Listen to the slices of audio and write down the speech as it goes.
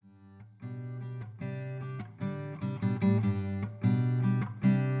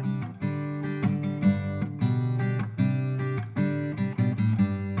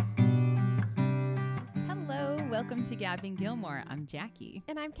Welcome to Gabbing Gilmore. I'm Jackie.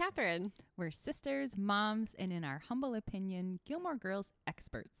 And I'm Catherine. We're sisters, moms, and in our humble opinion, Gilmore Girls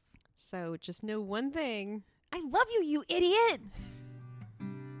experts. So just know one thing. I love you, you idiot!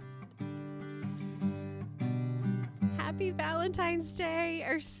 Happy Valentine's Day,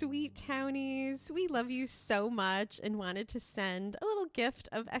 our sweet townies. We love you so much and wanted to send a little gift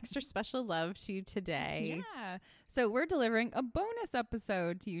of extra special love to you today. Yeah. So we're delivering a bonus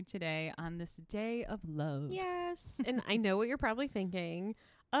episode to you today on this day of love. Yes. And I know what you're probably thinking.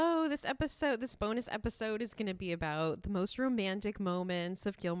 Oh, this bonus episode is going to be about the most romantic moments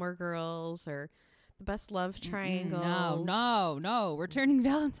of Gilmore Girls or the best love triangles. No. We're turning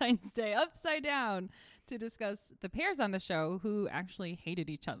Valentine's Day upside down to discuss the pairs on the show who actually hated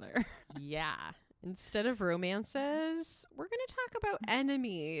each other. Yeah. Instead of romances, we're going to talk about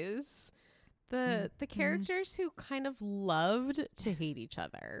enemies. The characters who kind of loved to hate each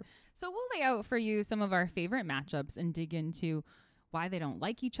other. So we'll lay out for you some of our favorite matchups and dig into why they don't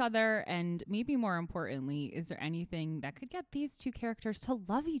like each other. And maybe more importantly, is there anything that could get these two characters to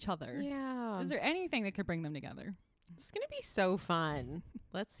love each other? Yeah. Is there anything that could bring them together? It's going to be so fun.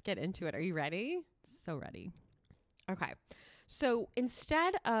 Let's get into it. Are you ready? So ready. Okay. So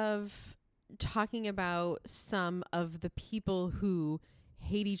instead of talking about some of the people who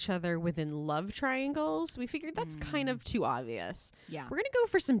hate each other within love triangles, we figured that's kind of too obvious. Yeah. We're going to go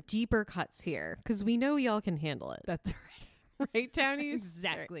for some deeper cuts here because we know y'all can handle it. That's right. Right, Townies?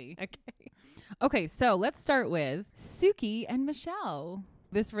 Exactly. Right. Okay. Okay, so let's start with Suki and Michelle.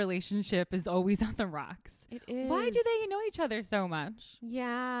 This relationship is always on the rocks. It is. Why do they know each other so much?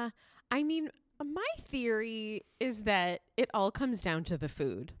 Yeah. I mean, my theory is that it all comes down to the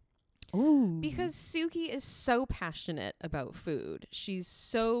food. Ooh. Because Suki is so passionate about food.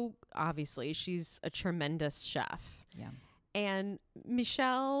 She's a tremendous chef. Yeah. And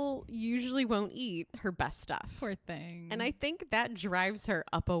Michelle usually won't eat her best stuff. Poor thing. And I think that drives her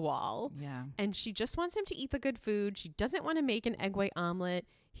up a wall. Yeah. And she just wants him to eat the good food. She doesn't want to make an egg white omelet.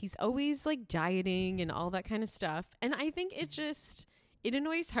 He's always like dieting and all that kind of stuff. And I think it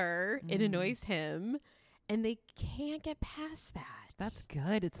annoys her. It annoys him. And they can't get past that. That's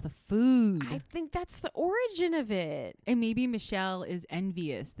good. It's the food. I think that's the origin of it. And maybe Michelle is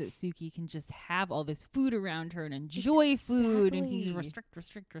envious that Suki can just have all this food around her and enjoy food, and he's restrict.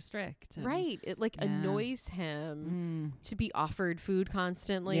 And right. It annoys him to be offered food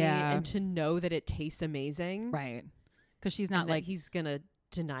constantly and to know that it tastes amazing. Right. Because she's not like he's going to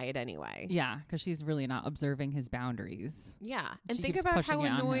deny it anyway. Yeah. Because she's really not observing his boundaries. Yeah. And She think keeps about how pushing it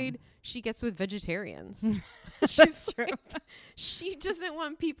on annoyed him. she gets with vegetarians. That's true. She doesn't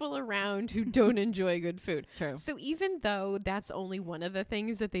want people around who don't enjoy good food. True. So even though that's only one of the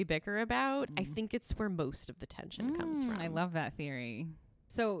things that they bicker about, I think it's where most of the tension comes from. I love that theory.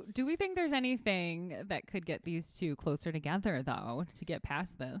 So do we think there's anything that could get these two closer together, though, to get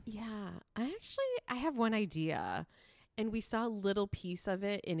past this? Yeah. I have one idea. And we saw a little piece of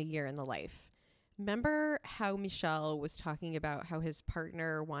it in A Year in the Life. Remember how Michelle was talking about how his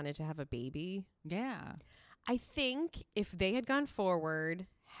partner wanted to have a baby? Yeah. I think if they had gone forward,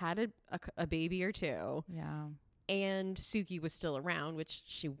 had a baby or two, Yeah. and Suki was still around, which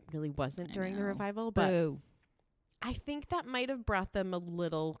she really wasn't during the revival, but Boo. I think that might have brought them a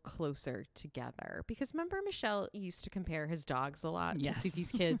little closer together. Because remember, Michelle used to compare his dogs a lot to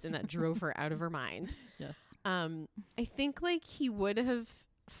Suki's kids, and that drove her out of her mind. Yes. I think he would have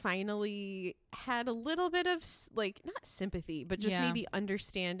finally had a little bit of not sympathy, but just maybe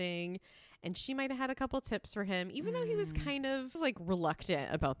understanding. And she might have had a couple tips for him, even though he was kind of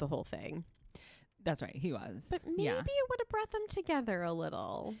reluctant about the whole thing. That's right. He was. But maybe it would have brought them together a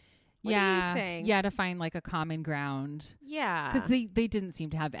little. What yeah. do you think? Yeah. To find a common ground. Yeah. Because they didn't seem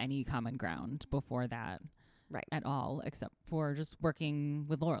to have any common ground before that. Right. At all, except for just working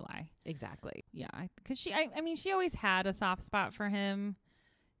with Lorelai. Exactly. Yeah. Because she always had a soft spot for him.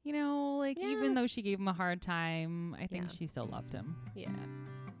 You know, even though she gave him a hard time, I think she still loved him. Yeah.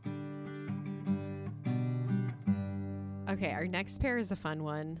 Okay, our next pair is a fun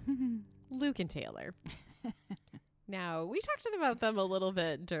one. Luke and Taylor. Now, we talked about them a little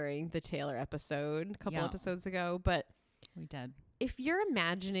bit during the Taylor episode, a couple episodes ago, but we did. If you're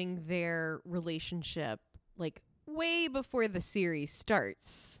imagining their relationship way before the series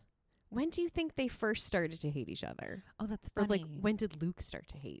starts, when do you think they first started to hate each other? Oh, that's funny. Or when did Luke start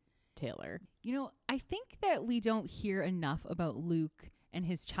to hate Taylor? You know, I think that we don't hear enough about Luke and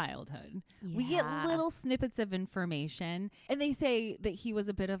his childhood. We get little snippets of information, and they say that he was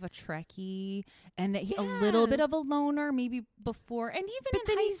a bit of a Trekkie and that he a little bit of a loner maybe before, and even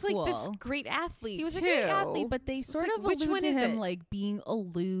in high school. Like this great athlete. He was too. a great athlete, but they sort of allude to him like being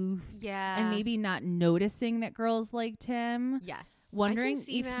aloof, and maybe not noticing that girls liked him. Yes, wondering if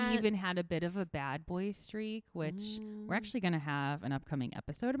he even had a bit of a bad boy streak, which we're actually going to have an upcoming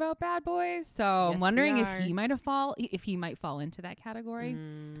episode about bad boys. So I'm wondering if he might fall into that category.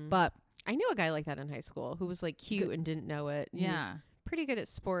 But I knew a guy like that in high school who was like cute and didn't know it. He was pretty good at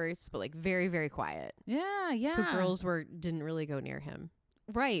sports, but like very, very quiet. Yeah. So girls didn't really go near him.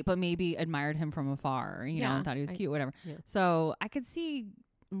 Right, but maybe admired him from afar, you know, and thought he was cute, whatever. Yeah. So I could see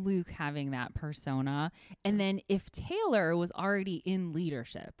Luke having that persona. And then if Taylor was already in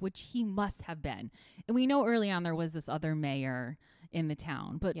leadership, which he must have been, and we know early on there was this other mayor in the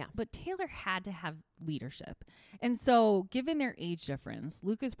town, but Taylor had to have leadership. And so given their age difference,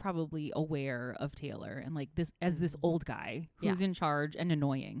 Luke is probably aware of Taylor and like this as this old guy who's in charge and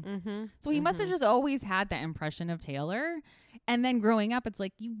annoying. So he must have just always had that impression of Taylor. And then growing up, it's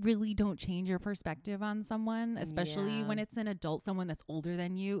like you really don't change your perspective on someone, especially when it's an adult, someone that's older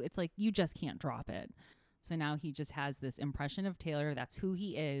than you. It's like you just can't drop it. So now he just has this impression of Taylor. That's who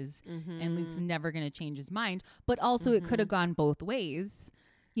he is. And Luke's never going to change his mind. But also it could have gone both ways.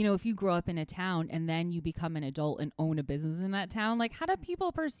 You know, if you grow up in a town and then you become an adult and own a business in that town, like how do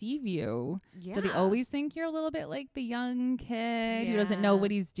people perceive you? Do they always think you're a little bit like the young kid who doesn't know what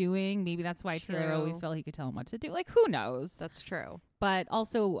he's doing? Maybe that's why Taylor always felt he could tell him what to do. Like, who knows? That's true. But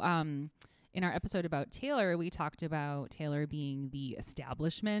also, in our episode about Taylor, we talked about Taylor being the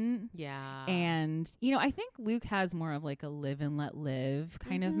establishment. Yeah. And, you know, I think Luke has more of like a live and let live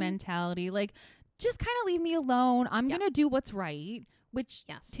kind of mentality. Like, just kind of leave me alone. I'm going to do what's right, which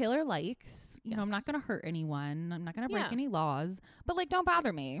Taylor likes. You know, I'm not going to hurt anyone. I'm not going to break any laws. But, like, don't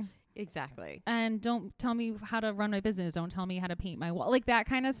bother me. Exactly. And don't tell me how to run my business. Don't tell me how to paint my wall. Like that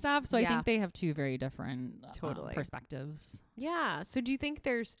kind of stuff. So I think they have two very different perspectives. Yeah. So do you think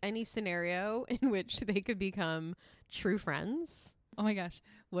there's any scenario in which they could become true friends? Oh my gosh.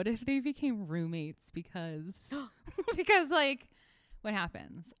 What if they became roommates because like what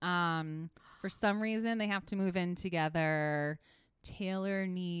happens? For some reason they have to move in together. Taylor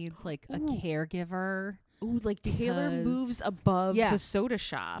needs like a caregiver. Ooh, like Taylor moves above the soda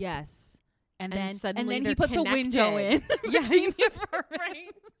shop. Yes. And then suddenly he puts connected. a window in. Right.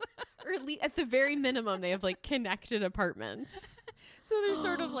 Or at the very minimum, they have like connected apartments. So there's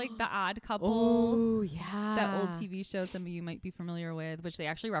sort of like the Odd Couple. Oh, yeah. That old TV show some of you might be familiar with, which they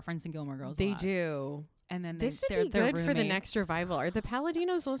actually reference in Gilmore Girls. They do. And then this would be good for the next revival. Are the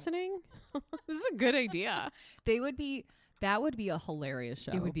Palladinos listening? This is a good idea. That would be a hilarious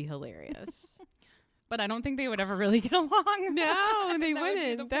show. It would be hilarious. But I don't think they would ever really get along. No, they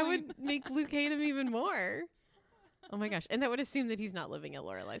wouldn't. That would make Luke hate him even more. Oh my gosh. And that would assume that he's not living at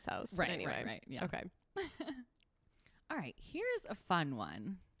Lorelai's house. Right, anyway. right. Yeah. Okay. All right. Here's a fun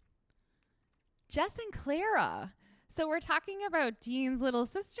one. Jess and Clara. So we're talking about Dean's little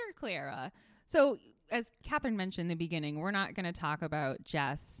sister, Clara. So as Catherine mentioned in the beginning, we're not going to talk about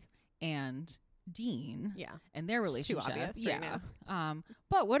Jess and Dean and their relationship. It's too obvious right now.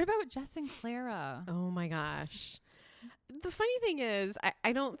 But what about Jess and Clara? Oh my gosh. The funny thing is,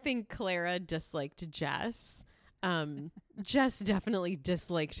 I don't think Clara disliked Jess. Jess definitely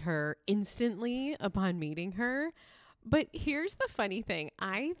disliked her instantly upon meeting her. But here's the funny thing.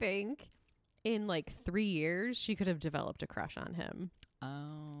 I think in like 3 years, she could have developed a crush on him.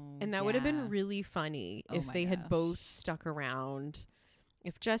 Oh, and that would have been really funny if they had both stuck around.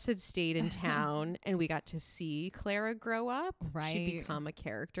 If Jess had stayed in town and we got to see Clara grow up, she'd become a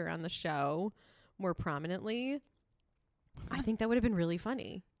character on the show more prominently. I think that would have been really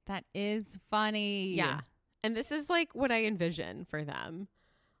funny. That is funny. Yeah. And this is like what I envision for them.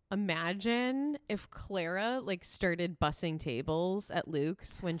 Imagine if Clara like started bussing tables at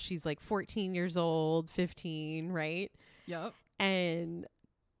Luke's when she's like 14 years old, 15, right? Yep. And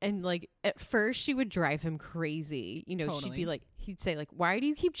like at first she would drive him crazy. You know, she'd be like, he'd say like, why do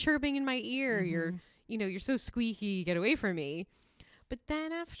you keep chirping in my ear? You're so squeaky. Get away from me. But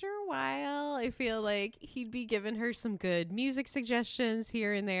then after a while, I feel like he'd be giving her some good music suggestions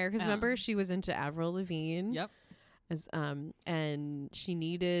here and there. Because remember, she was into Avril Lavigne. Yep. And she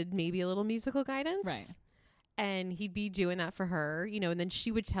needed maybe a little musical guidance. Right. And he'd be doing that for her, you know, and then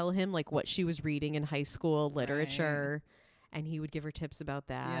she would tell him like what she was reading in high school literature. Right. And he would give her tips about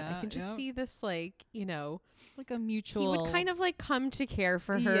that. I can just see this like, you know, like a mutual. He would kind of like come to care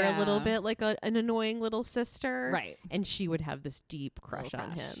for her a little bit, like an annoying little sister. Right. And she would have this deep crush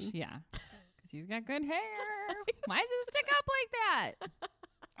on him. Yeah. he's got good hair. Why does it stick up like that?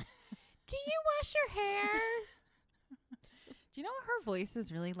 Do you wash your hair? Do you know her voice is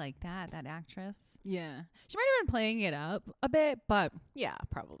really like that actress? Yeah. She might have been playing it up a bit, but... Yeah,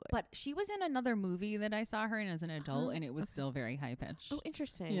 probably. But she was in another movie that I saw her in as an adult, and it was still very high-pitched. Oh,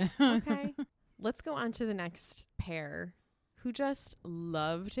 interesting. Yeah. Okay. Let's go on to the next pair who just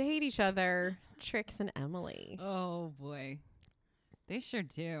love to hate each other, Trix and Emily. Oh, boy. They sure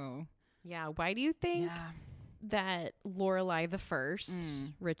do. Yeah. Why do you think that Lorelai the First,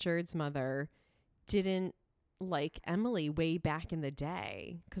 Richard's mother, didn't like Emily way back in the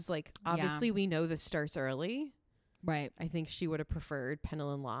day? Because like obviously we know this starts early, right? I think she would have preferred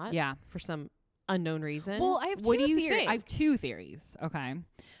Pennell and Lot, for some unknown reason. Well, I have I have two theories. Okay,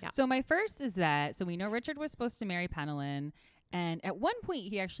 so my first is that we know Richard was supposed to marry Pennell, and at one point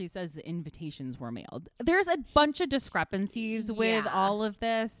he actually says the invitations were mailed. There's a bunch of discrepancies with all of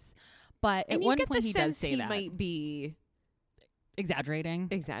this, but at one point he does say that might be exaggerating.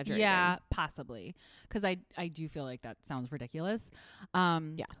 Yeah, possibly. Because I do feel like that sounds ridiculous.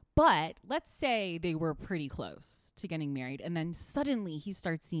 But let's say they were pretty close to getting married, and then suddenly he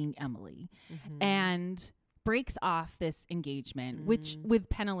starts seeing Emily and breaks off this engagement, which with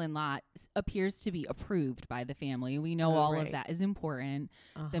Pennell and Lot appears to be approved by the family. We know all of that is important.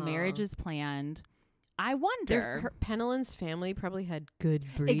 The marriage is planned. I wonder. Pennellan's family probably had good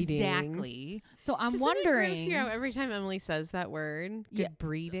breeding. Exactly. So I'm wondering. You know, every time Emily says that word, good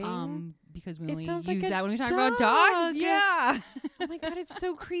breeding. Because we only use like that when we talk about dogs. Yeah. Oh my God, it's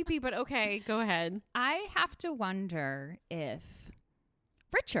so creepy. But okay, go ahead. I have to wonder if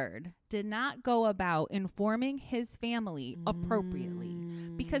Richard did not go about informing his family appropriately,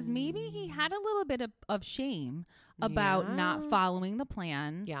 because maybe he had a little bit of shame about not following the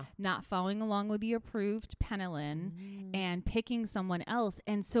plan, not following along with the approved Pennellan, and picking someone else.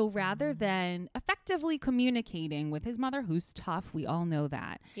 And so rather than effectively communicating with his mother, who's tough, we all know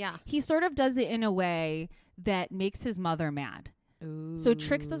that, he sort of does it in a way that makes his mother mad. Ooh. So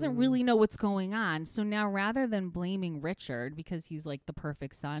Trix doesn't really know what's going on. So now rather than blaming Richard because he's like the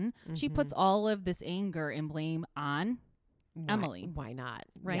perfect son, she puts all of this anger and blame on Emily. Why not?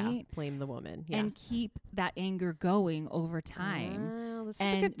 Right? Yeah, blame the woman. Yeah. And keep that anger going over time. This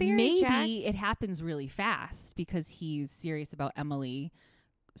and is a good theory, maybe Jack. it happens really fast because he's serious about Emily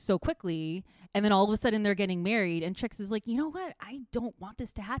so quickly, and then all of a sudden they're getting married, and Trix is like, you know what, I don't want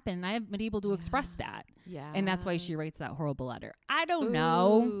this to happen, and I haven't been able to express that, and that's why she writes that horrible letter. I don't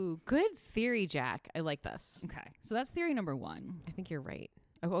know. Good theory, Jack. I like this. Okay, so that's theory number one. I think you're right.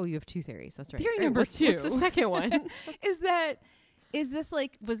 Oh, you have two theories. That's right. Theory number two. What's the second one? Is this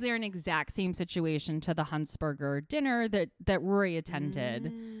like, was there an exact same situation to the Huntsberger dinner that Rory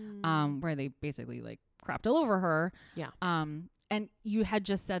attended, where they basically like crapped all over her? Yeah. And you had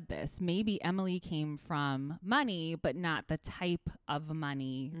just said this. Maybe Emily came from money, but not the type of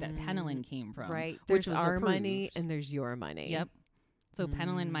money that Pennellan came from. Right. Which there's was our approved. money and there's your money. Yep. So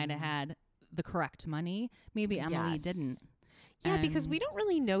Pennellan might have had the correct money. Maybe Emily didn't. Yeah, because we don't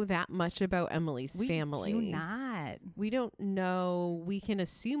really know that much about Emily's family. We do not. We don't know. We can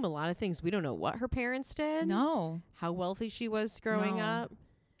assume a lot of things. We don't know what her parents did. No. How wealthy she was growing up.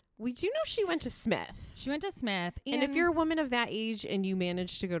 We do know she went to Smith. She went to Smith. And if you're a woman of that age and you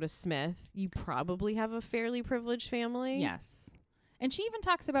manage to go to Smith, you probably have a fairly privileged family. Yes. And she even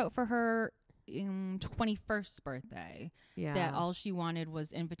talks about for her 21st birthday that all she wanted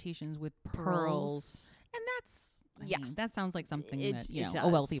was invitations with pearls. And that's... I mean, that sounds like something that, you know, a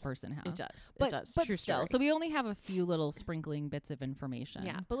wealthy person has. It does. But, it does. But True still, story. so we only have a few little sprinkling bits of information.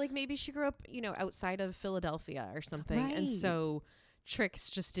 Yeah, but like maybe she grew up, you know, outside of Philadelphia or something. Right. And so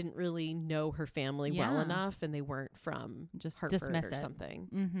Trix just didn't really know her family well enough, and they weren't from just Hartford dismiss or it. something.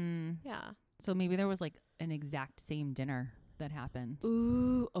 Mm-hmm. Yeah. So maybe there was like an exact same dinner that happened.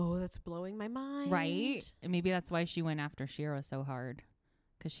 Ooh, that's blowing my mind. Right? And maybe that's why she went after Shira so hard,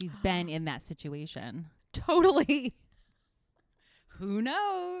 because she's been in that situation. Totally. Who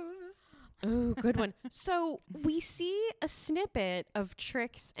knows? Oh, good one. So we see a snippet of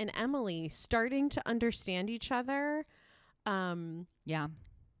Trix and Emily starting to understand each other. Yeah.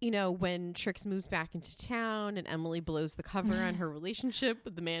 You know, when Trix moves back into town and Emily blows the cover on her relationship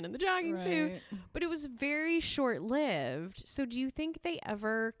with the man in the jogging suit. But it was very short-lived. So do you think they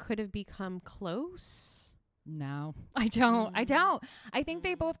ever could have become close? No, I don't. I think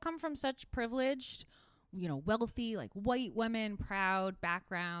they both come from such privileged, you know, wealthy, like white women, proud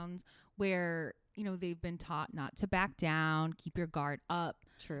backgrounds where, you know, they've been taught not to back down, keep your guard up.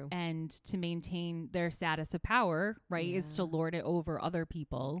 True. And to maintain their status of power, right, is to lord it over other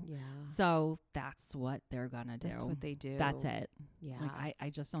people. Yeah. So that's what they're going to do. That's what they do. That's it. Yeah. Like, I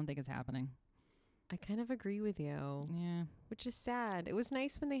just don't think it's happening. I kind of agree with you. Yeah. Which is sad. It was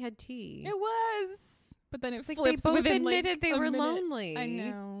nice when they had tea. It was. But then it like flips they both within admitted they were minute. lonely. I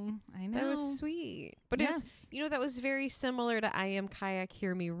know. That was sweet. But yes. it was, that was very similar to I Am Kayak,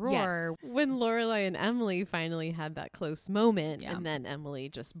 Hear Me Roar. Yes. When Lorelai and Emily finally had that close moment, and then Emily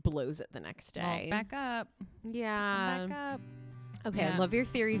just blows it the next day. Walls back up. Yeah. Back up. Okay, I love your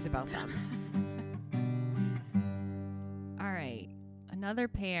theories about them. All right. Another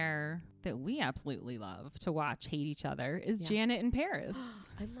pair that we absolutely love to watch hate each other is Janet and Paris.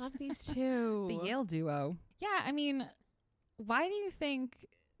 I love these two. The Yale duo. Yeah, I mean, why do you think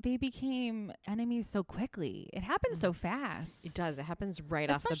they became enemies so quickly? It happens so fast. It does. It happens right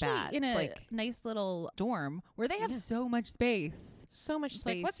off the bat. Especially in a nice little dorm where they have so much space. So much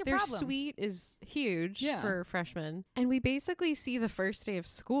space. Like, what's your Their problem? suite is huge for freshmen. And we basically see the first day of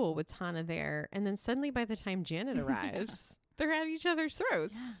school with Tana there. And then suddenly by the time Janet arrives, they're at each other's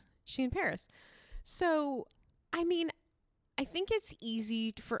throats. Yeah. She and Paris. So, I mean, I think it's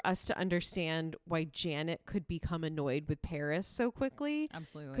easy for us to understand why Janet could become annoyed with Paris so quickly.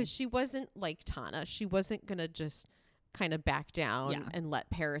 Absolutely. Because she wasn't like Tana. She wasn't going to just kind of back down and let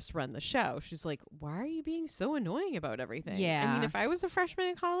Paris run the show. She's like, why are you being so annoying about everything? Yeah. I mean, if I was a freshman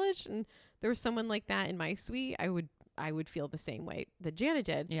in college and there was someone like that in my suite, I would feel the same way that Janet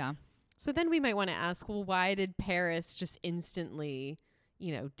did. Yeah. So then we might want to ask, well, why did Paris just instantly,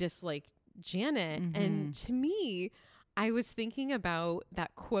 dislike Janet? Mm-hmm. And to me, I was thinking about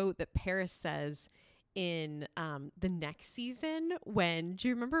that quote that Paris says in the next season do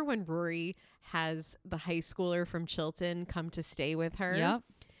you remember when Rory has the high schooler from Chilton come to stay with her? Yep.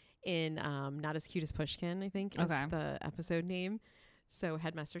 In Not As Cute as Pushkin, I think is the episode name. So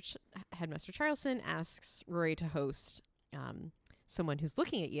Headmaster Charleston asks Rory to host someone who's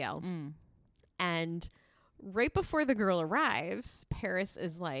looking at Yale. And right before the girl arrives, Paris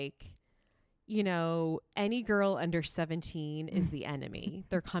is like, any girl under 17 is the enemy.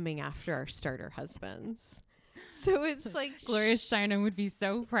 They're coming after our starter husbands. So it's like Gloria Steinem would be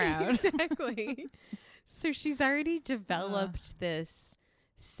so proud. Exactly. So she's already developed this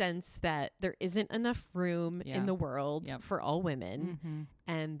sense that there isn't enough room in the world for all women,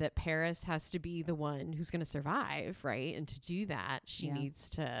 and that Paris has to be the one who's going to survive, right? And to do that, she needs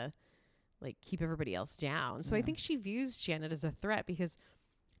to keep everybody else down. So I think she views Janet as a threat because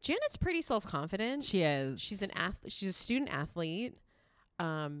Janet's pretty self-confident. She is. She's an athlete. She's a student athlete,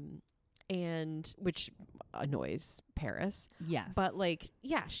 and which annoys Paris. Yes. But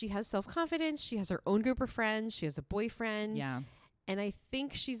she has self-confidence. She has her own group of friends. She has a boyfriend. Yeah. And I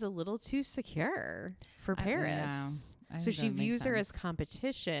think she's a little too secure for Paris. So she views her as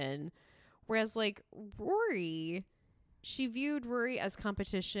competition. Whereas Rory, she viewed Rory as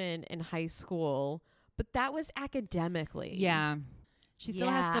competition in high school, but that was academically. Yeah. She still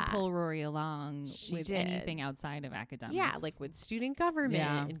has to pull Rory along with anything outside of academics. Yeah, with student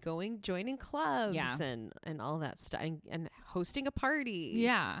government and joining clubs and all that stuff and hosting a party.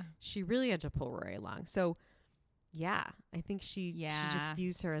 Yeah. She really had to pull Rory along. So yeah, I think she just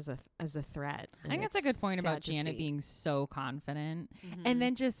views her as a threat. I think that's a good point about Janet being so confident. And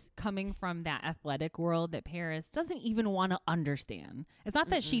then just coming from that athletic world that Paris doesn't even want to understand. It's not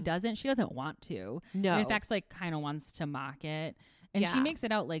that she doesn't want to. No. And in fact, kind of wants to mock it. And she makes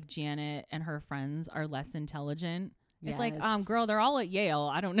it out like Janet and her friends are less intelligent. It's girl, they're all at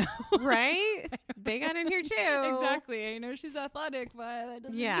Yale. I don't know. Right? They got in here too. Exactly. I know she's athletic, but that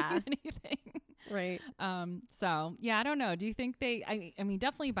doesn't mean anything. Right. So yeah, I don't know. Do you think I mean,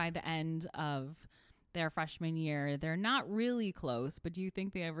 definitely by the end of their freshman year, they're not really close, but do you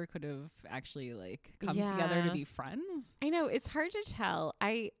think they ever could have actually come together to be friends? I know it's hard to tell.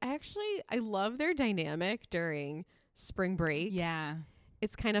 I love their dynamic during spring break. Yeah.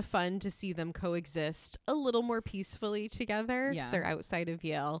 It's kind of fun to see them coexist a little more peacefully together because they're outside of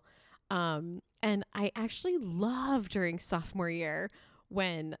Yale. And I actually love during sophomore year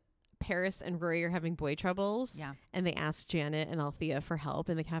when Paris and Rory are having boy troubles. Yeah. And they ask Janet and Althea for help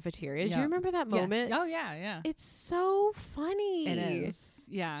in the cafeteria. Do you remember that moment? Oh, yeah, yeah. It's so funny. It is.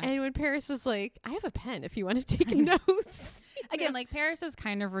 Yeah. And when Paris is like, I have a pen if you want to take notes. Again, Paris is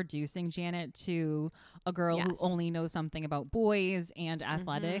kind of reducing Janet to a girl who only knows something about boys and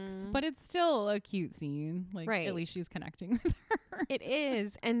athletics, but it's still a cute scene. At least she's connecting with her. It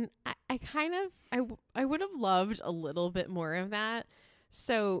is. And I would have loved a little bit more of that.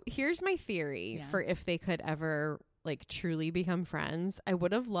 So here's my theory for if they could ever truly become friends. I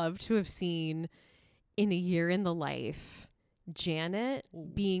would have loved to have seen in A Year in the Life Janet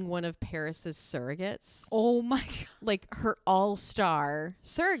being one of Paris's surrogates. Oh my God. Her all-star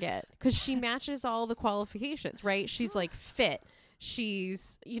surrogate, because she matches all the qualifications, right? She's fit.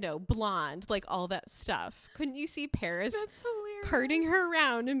 she's, blonde, like all that stuff. Couldn't you see Paris parting her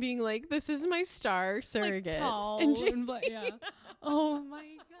around and being like, this is my star surrogate? Like tall and yeah. Oh my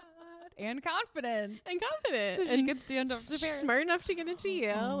God. And confident. So she could stand up to Paris. Smart enough to get into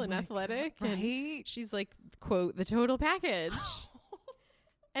Yale and athletic. God, right? And she's like, quote, the total package.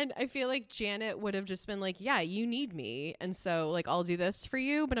 And I feel like Janet would have just been like, yeah, you need me. And so like, I'll do this for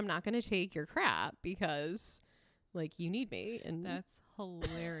you, but I'm not going to take your crap because like you need me. And that's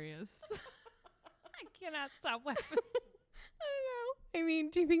hilarious. I cannot stop laughing. I don't know. I mean,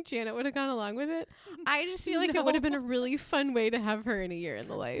 do you think Janet would have gone along with it? I just feel like it would have been a really fun way to have her in A Year in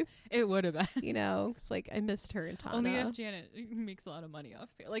the Life. It would have been. It's like I missed her in Tana. Only if Janet makes a lot of money off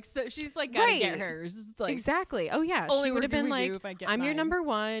it. Like, so she's like gotta get hers. It's like, exactly. Oh yeah. She would have been like, I'm your number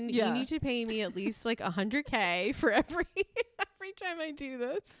one. Yeah. You need to pay me at least like $100K for every time I do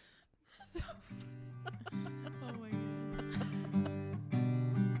this. So oh my God.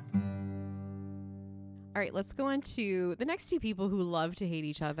 All right, let's go on to the next two people who love to hate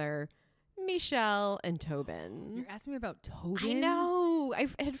each other, Michelle and Tobin. You're asking me about Tobin? I know. I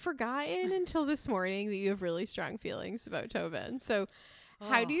had forgotten until this morning that you have really strong feelings about Tobin. So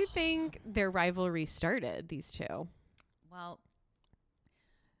how do you think their rivalry started, these two? Well,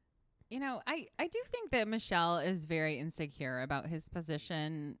 I do think that Michelle is very insecure about his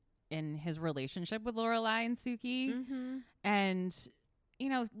position in his relationship with Lorelai and Suki. Mm-hmm. And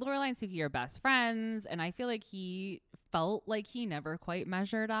Lorelai and Suki are best friends, and I feel like he felt like he never quite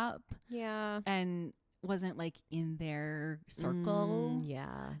measured up. Yeah. And wasn't like in their circle.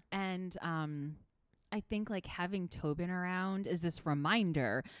 Yeah. And I think like having Tobin around is this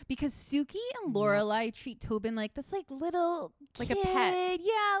reminder, because Suki and Lorelai treat Tobin like this like little like kid. A pet.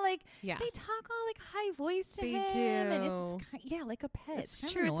 Yeah, they talk all like high voice to him. Do. And it's like a pet.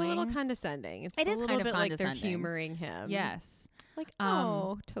 It's true. It's a little condescending. It is kind of bit like they're humoring him. Yes. Like,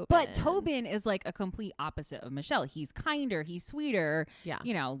 Tobin. But Tobin is like a complete opposite of Michelle. He's kinder, he's sweeter,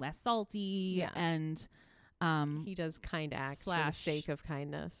 less salty, and he does kind acts for the sake of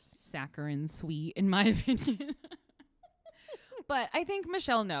kindness. Saccharine sweet, in my opinion. But I think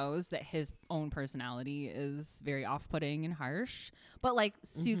Michelle knows that his own personality is very off-putting and harsh. But like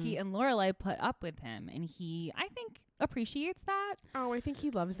Suki and Lorelai put up with him, and he, I think, appreciates that. Oh, I think he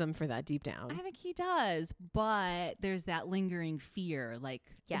loves them for that deep down. I think he does, but there's that lingering fear, like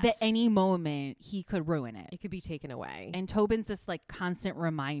that any moment he could ruin it. It could be taken away. And Tobin's this like constant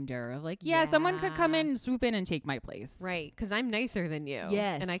reminder of like, someone could come in and swoop in and take my place. Right, because I'm nicer than you.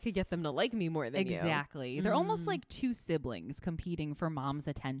 Yes. And I could get them to like me more than you. Exactly. They're almost like two siblings competing for mom's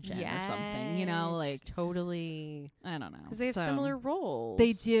attention or something, like totally. I don't know. Because they have similar roles.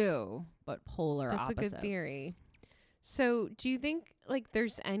 They do, but polar opposites. That's a good theory. So do you think like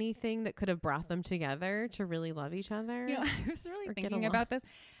there's anything that could have brought them together to really love each other? I was really thinking about this.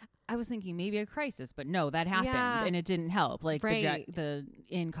 I was thinking maybe a crisis, but no, that happened and it didn't help. Like the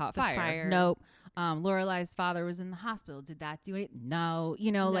inn caught fire. Nope. Lorelai's father was in the hospital. Did that do it? No.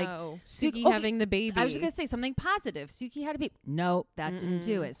 Like Suki having the baby. I was just gonna say something positive. Suki had a baby. Nope, that didn't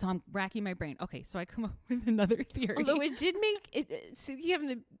do it. So I'm racking my brain. Okay, so I come up with another theory. Although it did make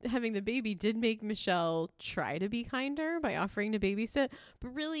Suki having the baby did make Michelle try to be kinder by offering to babysit,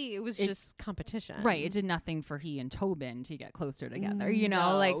 but really it was just competition. Right. It did nothing for he and Tobin to get closer together.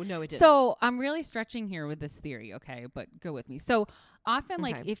 No, it didn't. So I'm really stretching here with this theory. Okay, but go with me. So often,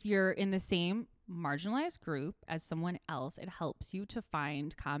 like if you're in the same marginalized group as someone else, it helps you to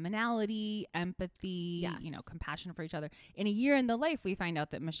find commonality, empathy, compassion for each other. In A Year in the Life, we find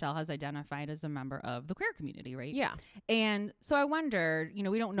out that Michelle has identified as a member of the queer community, right? Yeah. And so I wondered,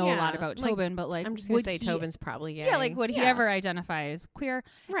 we don't know a lot about Tobin, but like, I'm just gonna say Tobin's probably gay. Yeah, like would he ever identify as queer?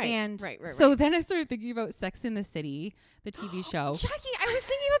 Right. And right. So then I started thinking about Sex in the City, the TV show. Jackie, I was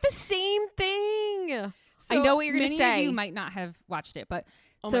thinking about the same thing. So I know what you're gonna say. Many of you might not have watched it, but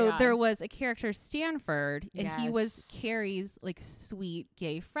there was a character, Stanford, and he was Carrie's like sweet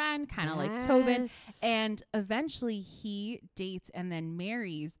gay friend, kind of like Tobin. And eventually he dates and then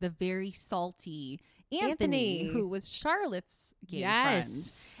marries the very salty Anthony, who was Charlotte's gay friend.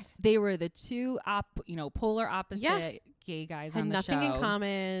 They were the two polar opposite gay guys on the show. Had nothing in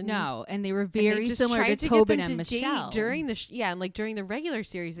common. No, and they were very similar to Tobin and Michelle. During the during the regular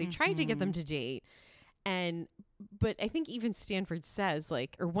series, they tried to get them to date. And but I think even Stanford says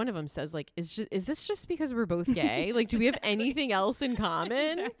like, or one of them says like, is this just because we're both gay? Like, do we have anything else in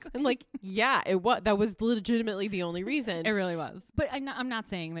common? Exactly. And like, yeah, that was legitimately the only reason. It really was. But I'm not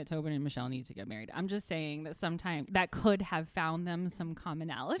saying that Tobin and Michelle need to get married. I'm just saying that sometime that could have found them some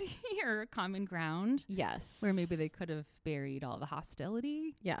commonality or common ground. Yes. Where maybe they could have buried all the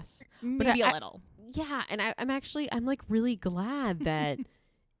hostility. Yes. Maybe a little. Yeah. And I'm like really glad that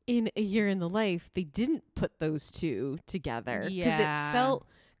in A Year in the Life, they didn't put those two together. Because it felt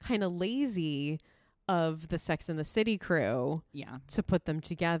kind of lazy of the Sex and the City crew to put them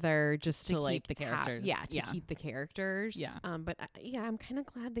together just to like keep the characters. Keep the characters. Yeah. But I'm kind of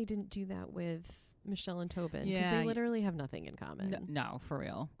glad they didn't do that with Michelle and Tobin because they literally have nothing in common. No, for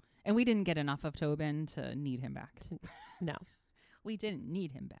real. And we didn't get enough of Tobin to need him back. No. We didn't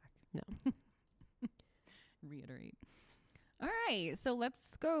need him back. No. Reiterate. All right, so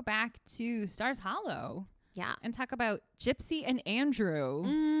let's go back to Stars Hollow. Yeah. And talk about Gypsy and Andrew.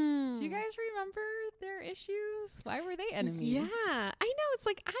 Do you guys remember their issues? Why were they enemies? Yeah. I know. It's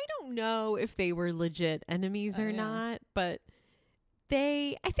like, I don't know if they were legit enemies or not, but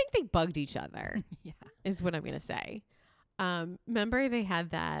I think they bugged each other. Is what I'm going to say. Remember they had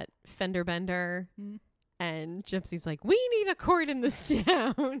that fender bender and Gypsy's like, we need a court in this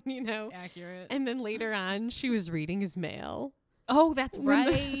town, you know? Accurate. And then later on, she was reading his mail. Oh, that's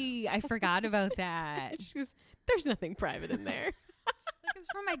right. I forgot about that. She goes, there's nothing private in there. Like, it's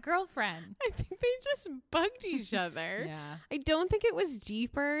from my girlfriend. I think they just bugged each other. Yeah. I don't think it was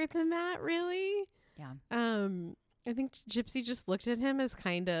deeper than that, really. Yeah. I think Gypsy just looked at him as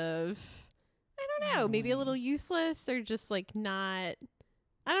kind of, I don't know, maybe a little useless or just like not,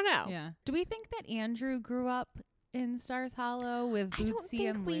 I don't know. Yeah. Do we think that Andrew grew up in Stars Hollow with Bootsy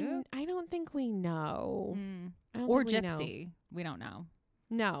and Luke? I don't think we know. Or Gypsy. We don't know.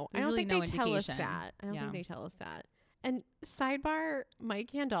 No, There's I don't really think no they tell us indication. that. I don't think they tell us that. And sidebar,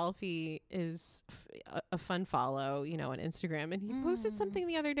 Mike Gandolfi is a fun follow, you know, on Instagram. And he posted something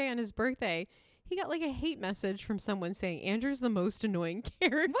the other day on his birthday. He got like a hate message from someone saying Andrew's the most annoying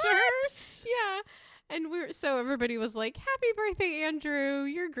character. What? Yeah. And so everybody was like, happy birthday, Andrew.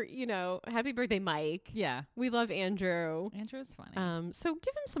 You're great. You know, happy birthday, Mike. Yeah. We love Andrew. Andrew's funny. So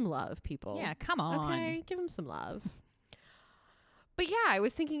give him some love, people. Yeah, come on. Okay, give him some love. But yeah, I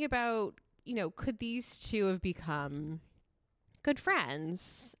was thinking about, you know, could these two have become good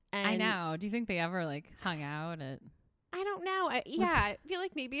friends? And I know. Do you think they ever like hung out at? I don't know. I feel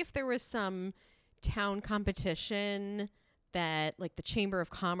like maybe if there was some town competition that like the Chamber of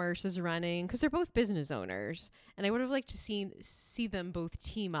Commerce is running, because they're both business owners, and I would have liked to see them both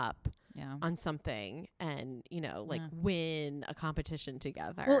team up on something and, you know, like win a competition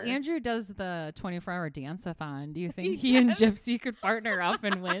together. Well, Andrew does the 24-hour dance-a-thon. Do you think he and Gypsy could partner up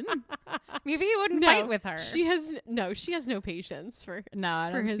and win? Maybe he wouldn't fight with her. She has no patience for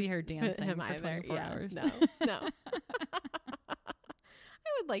I don't see her dancing for 24 hours. No. I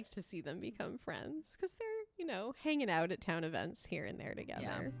would like to see them become friends because they're, you know, hanging out at town events here and there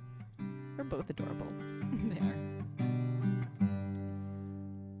together. Yeah. They're both adorable. They are.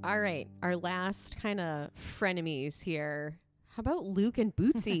 All right. Our last kind of frenemies here. How about Luke and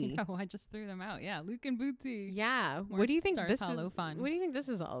Bootsy? I just threw them out. Yeah, Luke and Bootsy. Yeah. More what do you think Stars Hollow fun. What do you think this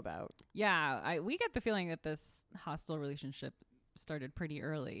is all about? Yeah, we get the feeling that this hostile relationship started pretty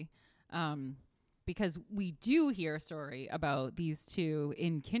early. Because we do hear a story about these two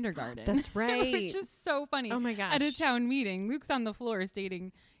in kindergarten. That's right. Which is so funny. Oh my gosh. At a town meeting, Luke's on the floor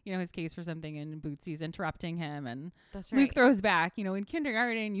stating, you know, his case for something, and Bootsy's interrupting him, and that's right. Luke throws back, you know, in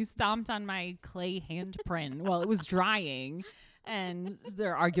kindergarten, you stomped on my clay handprint while it was drying. And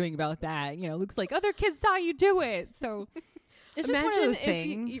they're arguing about that. You know, Luke's like, other kids saw you do it. So it's just one of those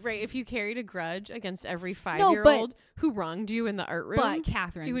things. If you carried a grudge against every 5-year-old who wronged you in the art room. But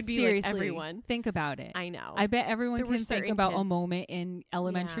Catherine, it would be seriously, like everyone. Think about it. I know. I bet everyone can think about a moment in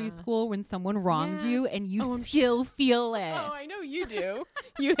elementary school when someone wronged you and you still feel it. Oh, I know you do.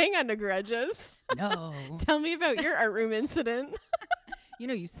 You hang on to grudges. No. Tell me about your art room incident. You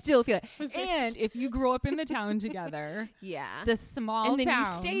know, you still feel it. And if you grow up in the town together, the small town. And then you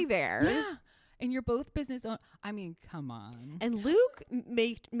stay there. Yeah. And you're both business owners. I mean, come on. And Luke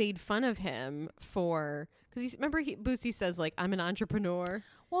made fun of him for, because remember Bootsy says, like, I'm an entrepreneur.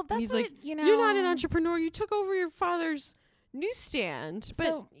 Well, that's he's what, like, you know. You're not an entrepreneur. You took over your father's newsstand. But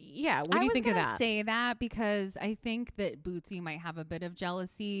so, yeah, what do you think of that? I was going to say that because I think that Bootsy might have a bit of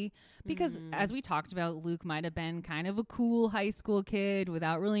jealousy because as we talked about, Luke might have been kind of a cool high school kid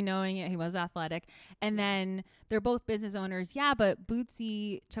without really knowing it. He was athletic. And then they're both business owners. Yeah, but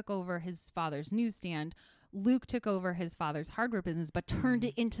Bootsy took over his father's newsstand. Luke took over his father's hardware business, but turned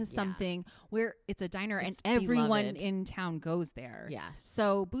it into something where it's a diner and everyone in town goes there. Yes.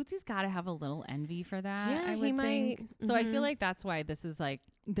 So Bootsy's got to have a little envy for that. Yeah, I would think. So I feel like that's why this is like,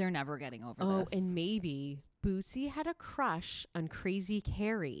 they're never getting over this. Oh, and maybe Bootsy had a crush on Crazy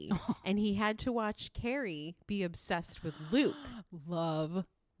Carrie and he had to watch Carrie be obsessed with Luke. Love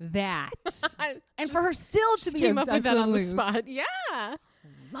that. And for her still to be obsessed with that on the spot. Yeah.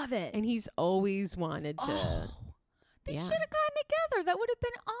 Love it. And he's always wanted to. They should have gotten together. That would have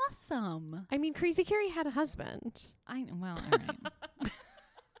been awesome. I mean, Crazy Carrie had a husband. All right.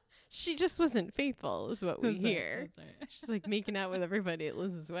 She just wasn't faithful, is what we hear. That's right. She's like making out with everybody at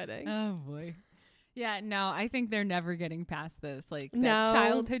Liz's wedding. Oh, boy. Yeah, no, I think they're never getting past this. Like, No. that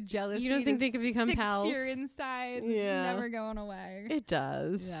childhood jealousy. You don't think they could become pals? Here inside. It's never going away. It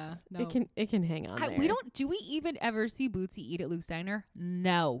does. Yeah. No. It can hang on there. Do we even ever see Bootsy eat at Luke's diner?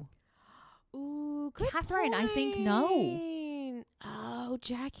 No. Ooh, good Catherine, point. I think no. Oh,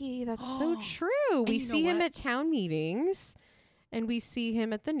 Jackie, that's so true. We see him at town meetings. And we see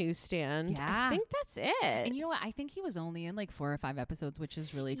him at the newsstand. Yeah. I think that's it. And you know what? I think he was only in like 4 or 5 episodes, which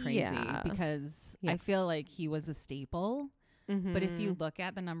is really crazy because I feel like he was a staple. Mm-hmm. But if you look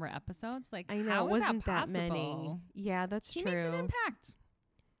at the number of episodes, like, I know, how it wasn't that possible? That many. Yeah, that's true. He makes an impact.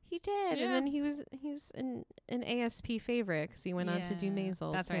 He did. Yeah. And then he's an ASP favorite because he went on to do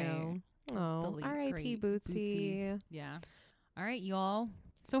Nasal. That's too. Right. Oh, R.I.P. Bootsy. Yeah. All right, y'all.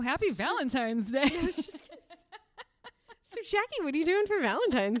 So happy Valentine's Day. So, Jackie, what are you doing for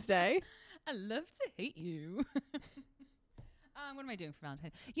Valentine's Day? I love to hate you. What am I doing for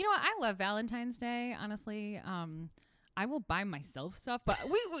Valentine's? You know what? I love Valentine's Day, honestly. I will buy myself stuff, but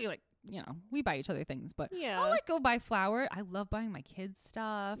we like, we buy each other things, but I'll like go buy flower. I love buying my kids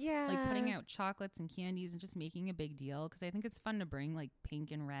stuff. Yeah. Like putting out chocolates and candies and just making a big deal because I think it's fun to bring like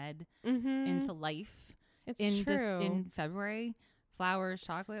pink and red into life. It's true. In February, flowers,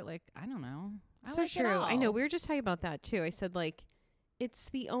 chocolate, like, I don't know. So true. I know. We were just talking about that too. I said, like, I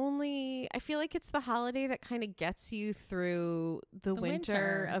feel like it's the holiday that kind of gets you through the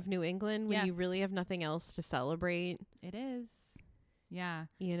winter of New England when you really have nothing else to celebrate. It is. Yeah.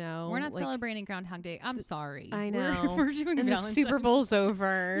 We're not celebrating Groundhog Day. I'm sorry. I know. We're doing and Valentine's. The Super Bowl's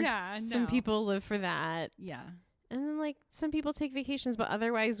over. Yeah. Some people live for that. Yeah. And then, like, some people take vacations, but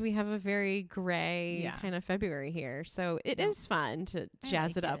otherwise we have a very gray kind of February here. So it is fun to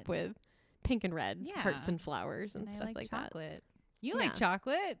jazz it up with pink and red hearts and flowers and stuff like chocolate. That. You like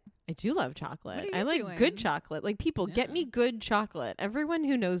chocolate? I do love chocolate. I like good chocolate. Like, people get me good chocolate. Everyone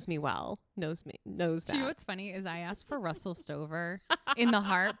who knows me well knows that. Do you know what's funny is I asked for Russell Stover in the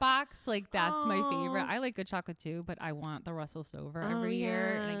heart box. Like, that's my favorite. I like good chocolate too, but I want the Russell Stover every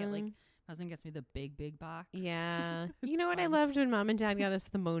year. And I get like, my husband gets me the big box. Yeah. You know what I loved when Mom and Dad got us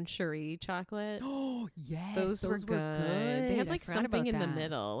the Mon Cherie chocolate? Oh, yes. Those were good. They had like something in the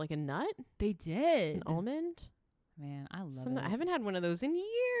middle, like a nut. They did. An almond. Man, I love it. I haven't had one of those in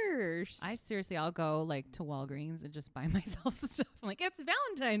years. I'll go like to Walgreens and just buy myself stuff. I'm like, it's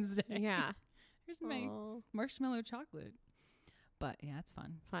Valentine's Day. Yeah. Here's my marshmallow chocolate. But yeah, it's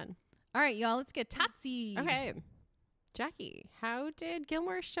fun. All right, y'all, let's get Totsy. Okay. Jackie, how did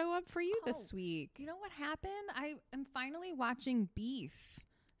Gilmore show up for you this week? You know what happened? I am finally watching Beef.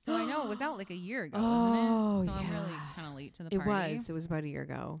 So I know it was out like a year ago, wasn't it? So I'm really kind of late to the party. It was about a year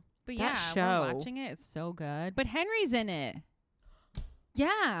ago. But we're watching it. It's so good. But Henry's in it.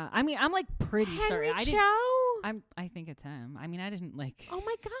 Yeah. I mean, I'm like pretty certain. I think it's him. I mean, I didn't like. Oh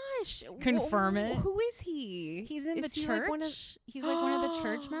my gosh. Confirm it. Who is he? He's in the church. He's like one of the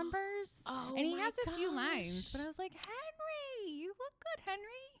church members. Oh, and he has a few lines. But I was like, Henry, you look good, Henry.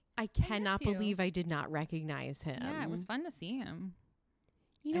 I cannot believe I did not recognize him. Yeah, it was fun to see him.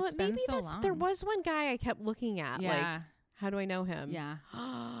 You know what? Maybe there was one guy I kept looking at. Yeah. Like, how do I know him? Yeah.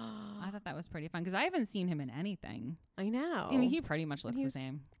 I thought that was pretty fun because I haven't seen him in anything. I know. I mean, he pretty much looks the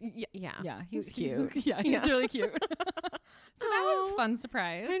same. Yeah. Yeah. He's cute. He's really cute. So that was a fun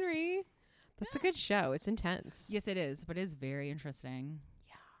surprise. Henry. That's a good show. It's intense. Yes, it is. But it is very interesting.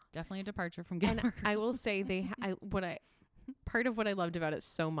 Yeah. Definitely a departure from Gilmore Girls. I will say part of what I loved about it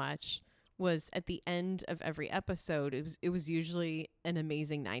so much was at the end of every episode, it was usually an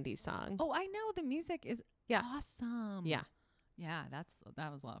amazing 90s song. Oh, I know. The music is awesome. Yeah. Yeah, that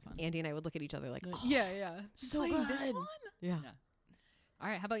was a lot of fun. Andy and I would look at each other like, yeah. So good. This one? Yeah. All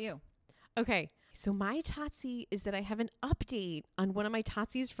right, how about you? Okay. So my Totsy is that I have an update on one of my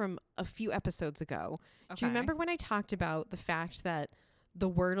Totsy's from a few episodes ago. Okay. Do you remember when I talked about the fact that the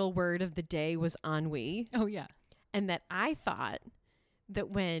Wordle word of the day was ennui? Oh, yeah. And that I thought that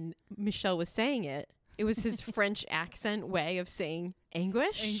when Michelle was saying it, it was his French accent way of saying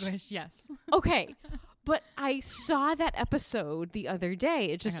anguish. Anguish, yes. Okay. But I saw that episode the other day.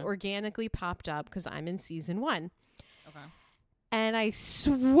 It just organically popped up because I'm in season 1. Okay. And I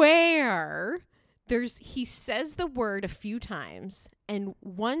swear he says the word a few times. And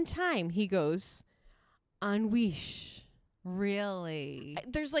one time he goes, "Anwish." Really?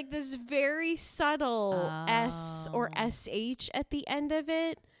 There's like this very subtle S or SH at the end of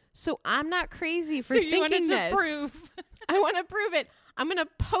it. So I'm not crazy for thinking this. Prove. I want to prove it. I'm going to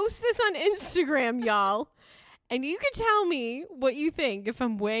post this on Instagram, y'all. And you can tell me what you think, if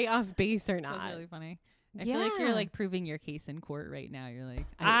I'm way off base or not. That's really funny. I feel like you're like proving your case in court right now. You're like,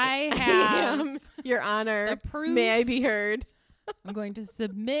 I am, Your Honor. The proof. May I be heard? I'm going to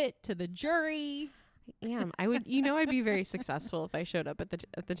submit to the jury. I would, I'd be very successful if I showed up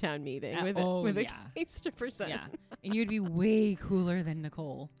at the town meeting with a case to present. Yeah, and you'd be way cooler than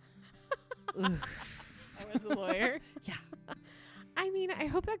Nicole. I was a lawyer. Yeah. I mean, I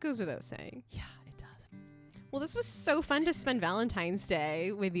hope that goes without saying. Yeah, it does. Well, this was so fun to spend Valentine's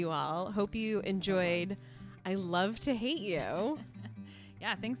Day with you all. Hope you enjoyed. I love to hate you.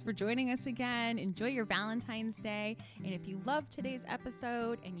 Yeah, thanks for joining us again. Enjoy your Valentine's Day. And if you loved today's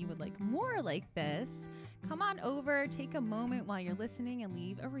episode and you would like more like this, come on over, take a moment while you're listening and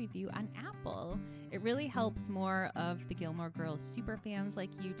leave a review on Apple. It really helps more of the Gilmore Girls superfans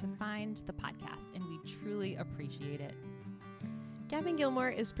like you to find the podcast, and we truly appreciate it. Gavin Gilmore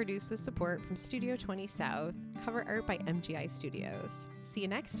is produced with support from Studio 20 South, cover art by MGI Studios. See you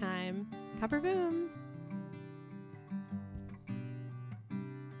next time. Cover boom.